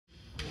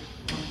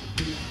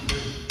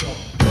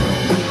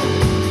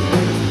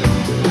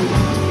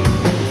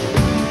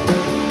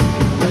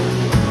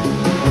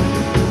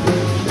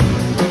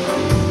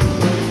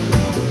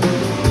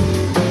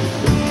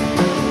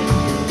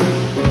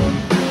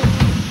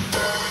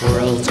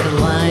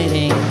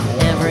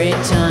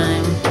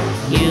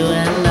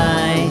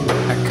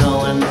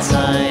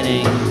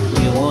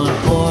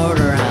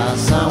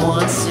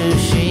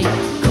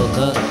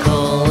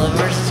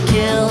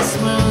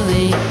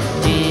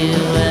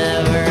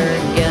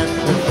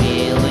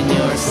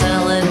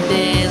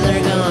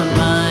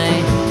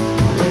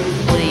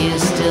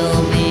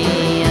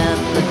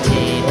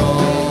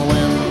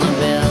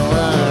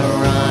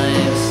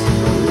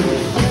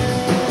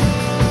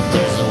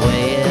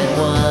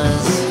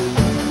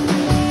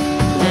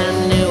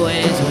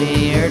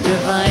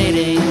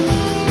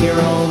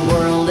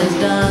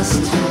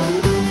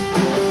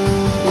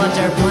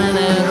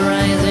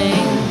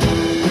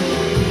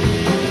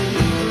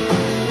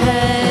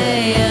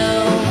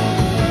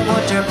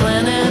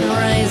planet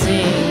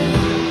rising.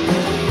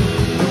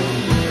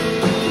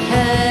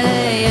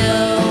 Hey yo,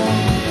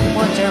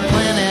 watch our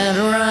planet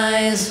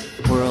rise.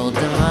 World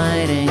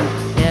dividing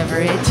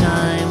every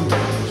time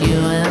you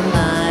and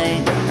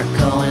I are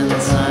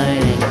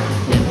coinciding.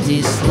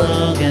 Empty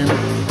slogan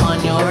on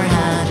your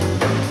hat,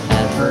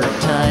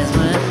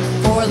 advertisement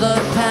for the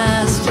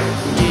past.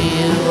 Do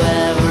you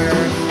ever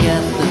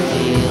get the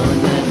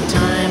feeling that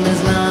time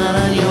is not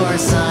on your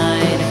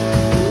side?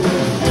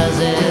 Does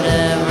it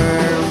ever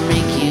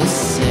make you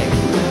sick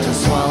to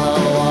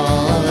swallow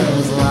all of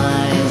those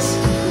lies?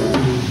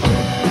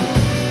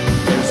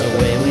 There's a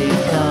way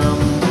we've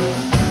come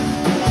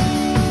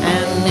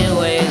and new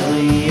ways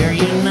we are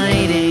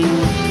uniting.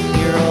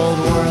 Your old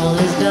world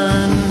is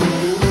done.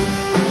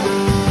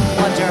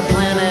 Watch our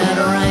planet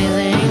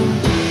rising.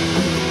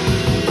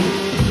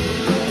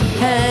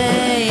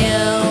 Hey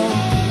yo,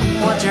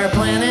 watch our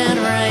planet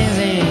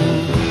rising.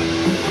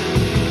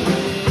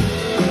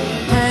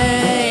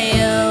 Hey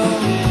yo,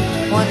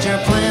 watch our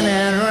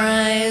planet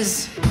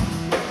rise.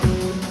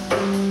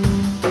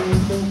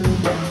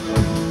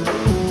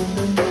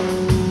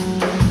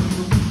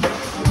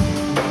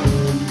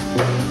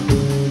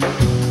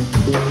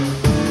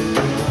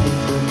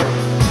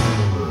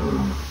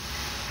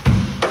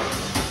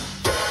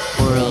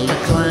 World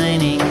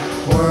declining,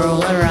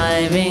 world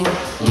arriving.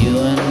 You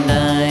and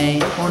I,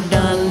 we're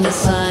done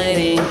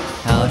deciding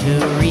how to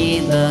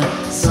read the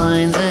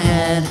signs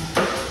ahead.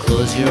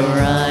 Close your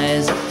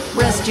eyes,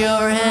 rest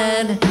your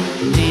head.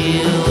 Do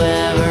you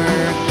ever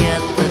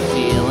get the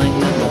feeling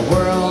that the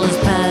world is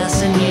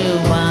passing you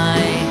by?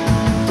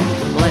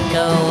 Let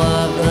go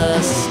of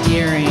the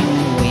steering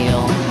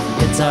wheel,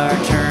 it's our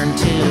turn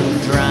to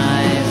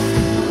drive.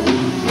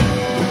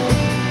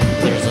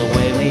 There's a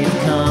way we've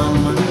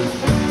come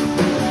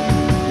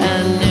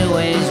and new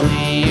ways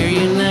we are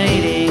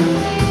uniting.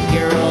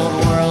 Your old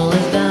world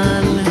is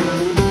done.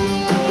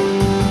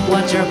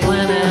 Watch our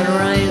planet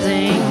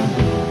rising.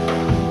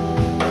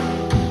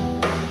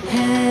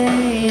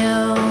 Hey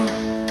yo,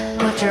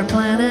 watch our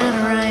planet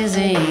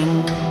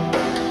rising.